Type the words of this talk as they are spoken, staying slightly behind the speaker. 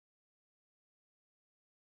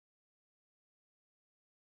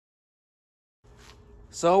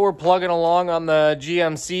So we're plugging along on the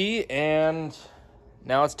GMC, and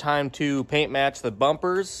now it's time to paint match the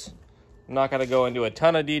bumpers. I'm not going to go into a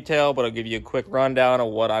ton of detail, but I'll give you a quick rundown of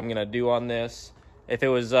what I'm going to do on this. If it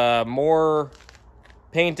was more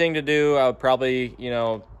painting to do, I would probably,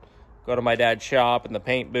 go to my dad's shop in the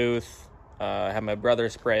paint booth, have my brother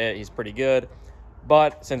spray it. He's pretty good.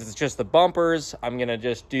 But since it's just the bumpers, I'm going to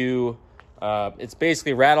just do, it's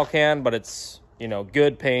basically rattle can, but it's,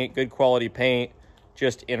 good paint, good quality paint,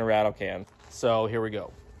 just in a rattle can. So here we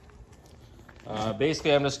go.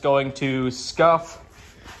 Basically, I'm just going to scuff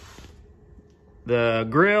the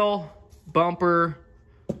grill, bumper,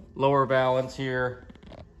 lower valance here,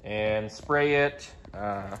 and spray it.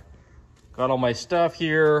 Got all my stuff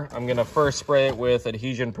here. I'm gonna first spray it with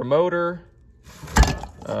adhesion promoter.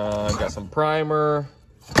 Got some primer,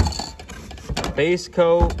 base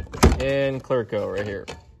coat, and clear coat right here.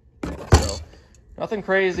 So nothing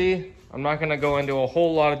crazy. I'm not gonna go into a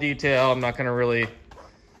whole lot of detail. I'm not gonna really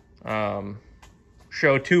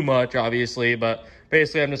show too much, obviously, but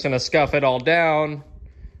basically I'm just gonna scuff it all down,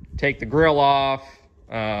 take the grill off,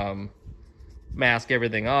 mask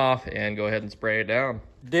everything off, and go ahead and spray it down.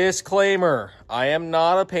 Disclaimer, I am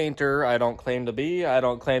not a painter. I don't claim to be. I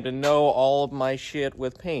don't claim to know all of my shit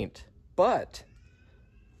with paint, but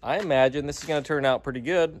I imagine this is gonna turn out pretty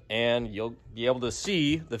good, and you'll be able to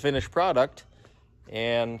see the finished product.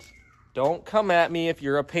 And don't come at me if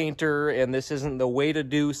you're a painter and this isn't the way to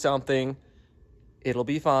do something. It'll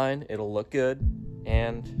be fine. It'll look good.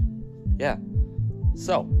 And yeah.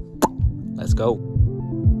 So, let's go.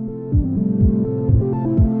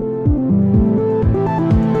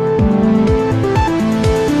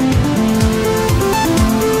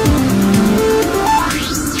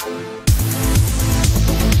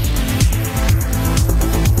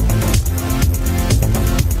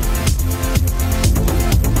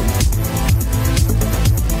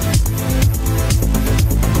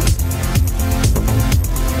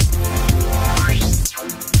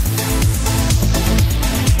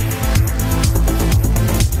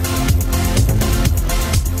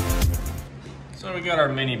 So we got our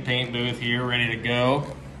mini paint booth here ready to go.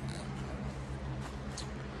 It's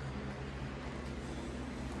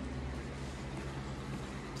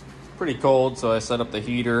pretty cold, so I set up the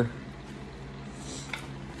heater.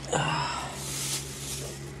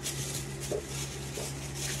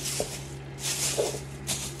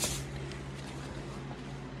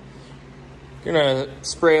 Gonna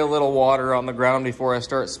spray a little water on the ground before I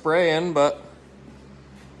start spraying, but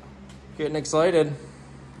getting excited.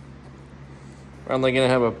 Finally gonna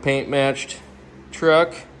have a paint matched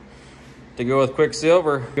truck to go with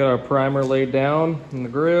Quicksilver. Got our primer laid down in the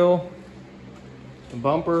grill, the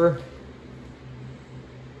bumper,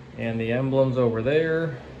 and the emblems over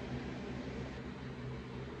there.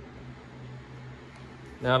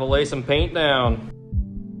 Now to lay some paint down.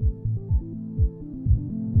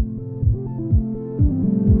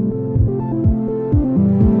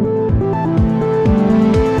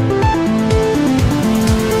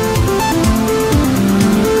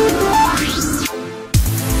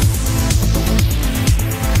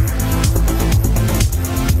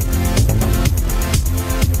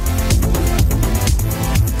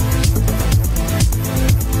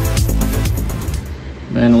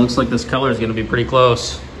 Man, it looks like this color is going to be pretty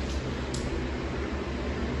close.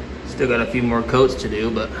 Still got a few more coats to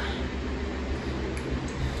do, but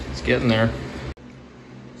it's getting there.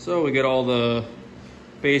 So we got all the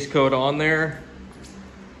base coat on there.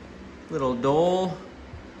 Little dull,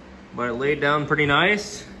 but it laid down pretty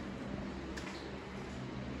nice.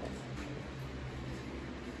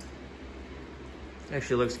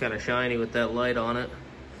 Actually looks kind of shiny with that light on it.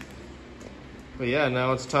 But yeah,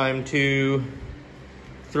 now it's time to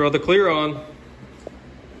throw the clear on.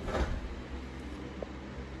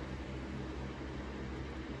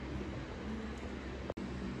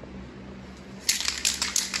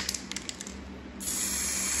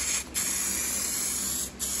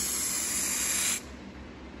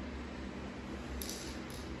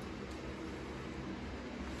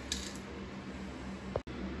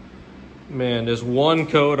 Man, just one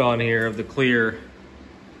coat on here of the clear.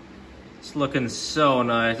 It's looking so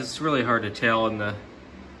nice. It's really hard to tell in the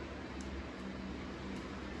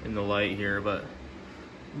light here, but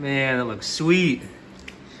man, it looks sweet.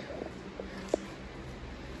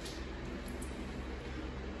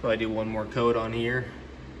 Probably do one more coat on here.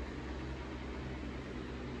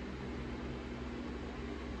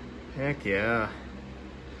 Heck yeah.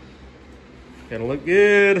 Gonna look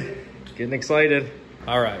good. Getting excited.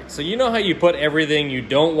 All right, so you know how you put everything you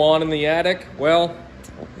don't want in the attic? Well,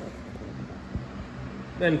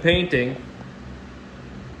 then painting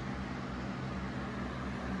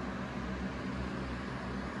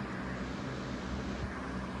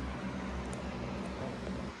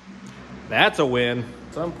That's a win.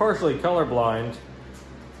 So I'm partially colorblind,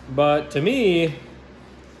 but to me,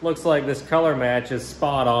 looks like this color match is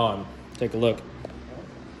spot on. Take a look.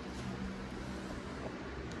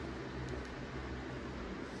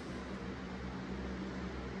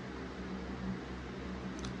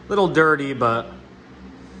 Little dirty, but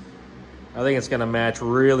I think it's gonna match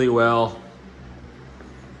really well.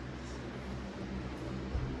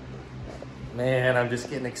 Man, I'm just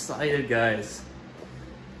getting excited, guys.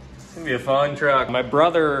 It's gonna be a fun truck. My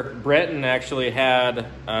brother, Breton, actually had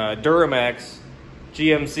Duramax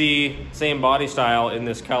GMC, same body style in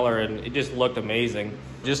this color, and it just looked amazing.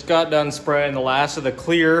 Just got done spraying the last of the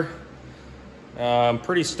clear. I'm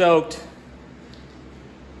pretty stoked.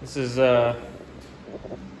 This is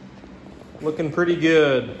looking pretty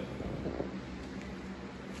good.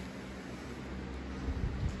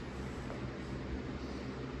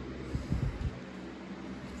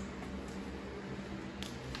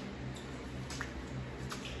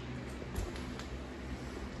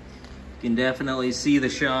 You can definitely see the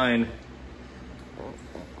shine.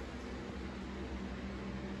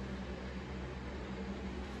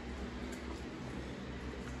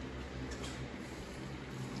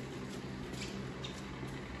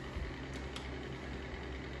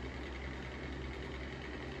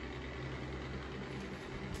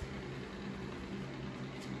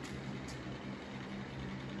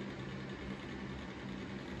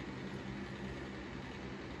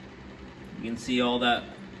 You can see all that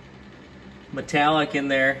metallic in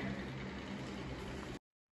there.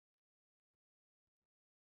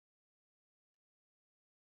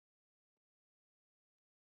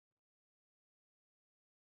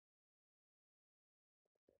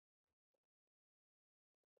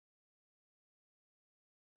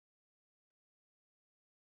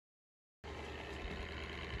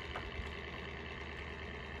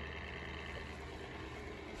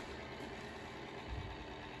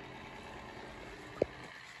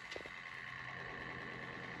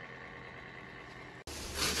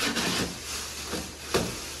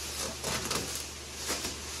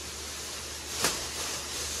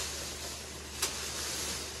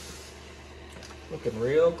 Looking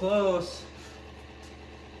real close.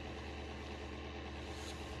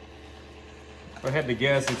 If I had to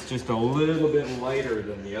guess, it's just a little bit lighter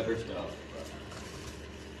than the other stuff. But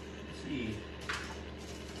let's see.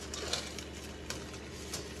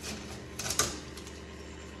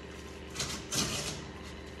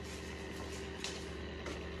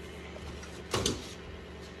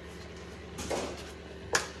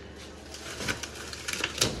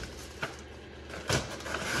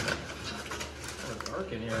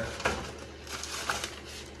 In here.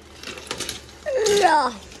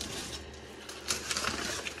 Yeah.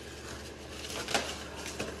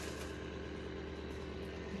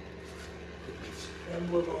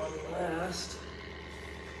 Emblem on last.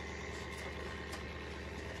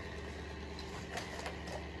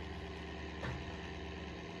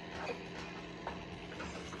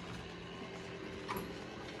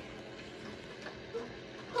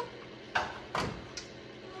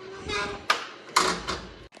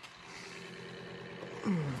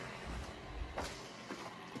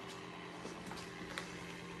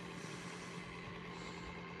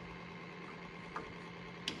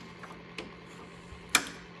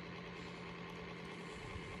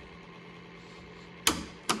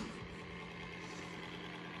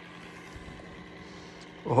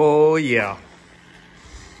 Oh yeah.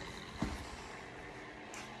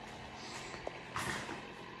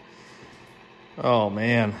 Oh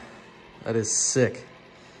man, that is sick.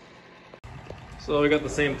 So we got the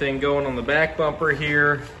same thing going on the back bumper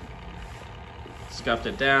here. Scuffed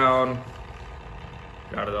it down.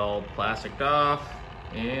 Got it all plasticed off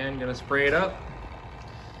and gonna spray it up.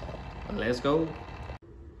 Let's go.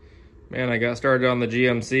 Man, I got started on the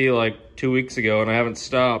GMC like 2 weeks ago and I haven't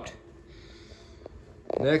stopped.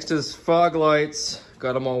 Next is fog lights.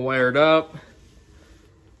 Got them all wired up.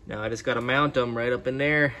 Now I just gotta mount them right up in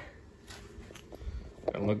there.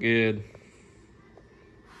 Gonna look good.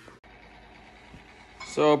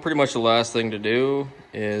 So pretty much the last thing to do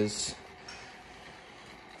is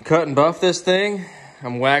cut and buff this thing.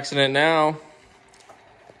 I'm waxing it now.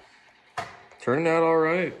 Turning out all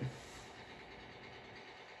right.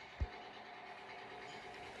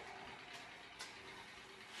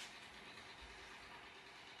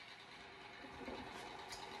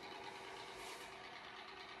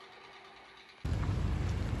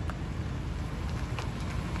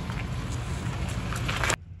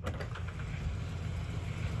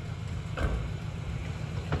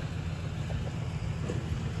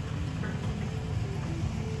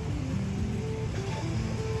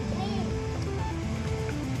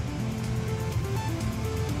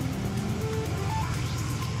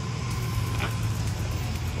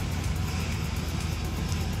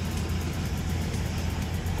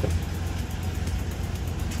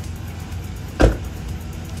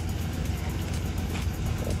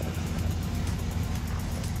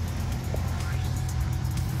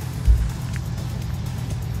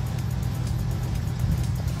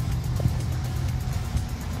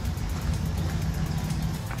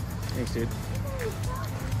 Thanks, dude.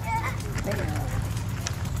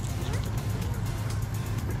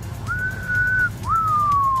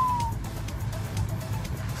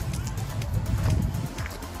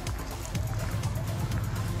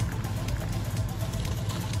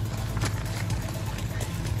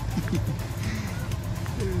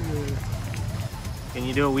 Can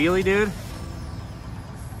you do a wheelie, dude?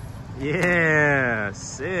 Yeah,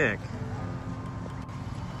 sick.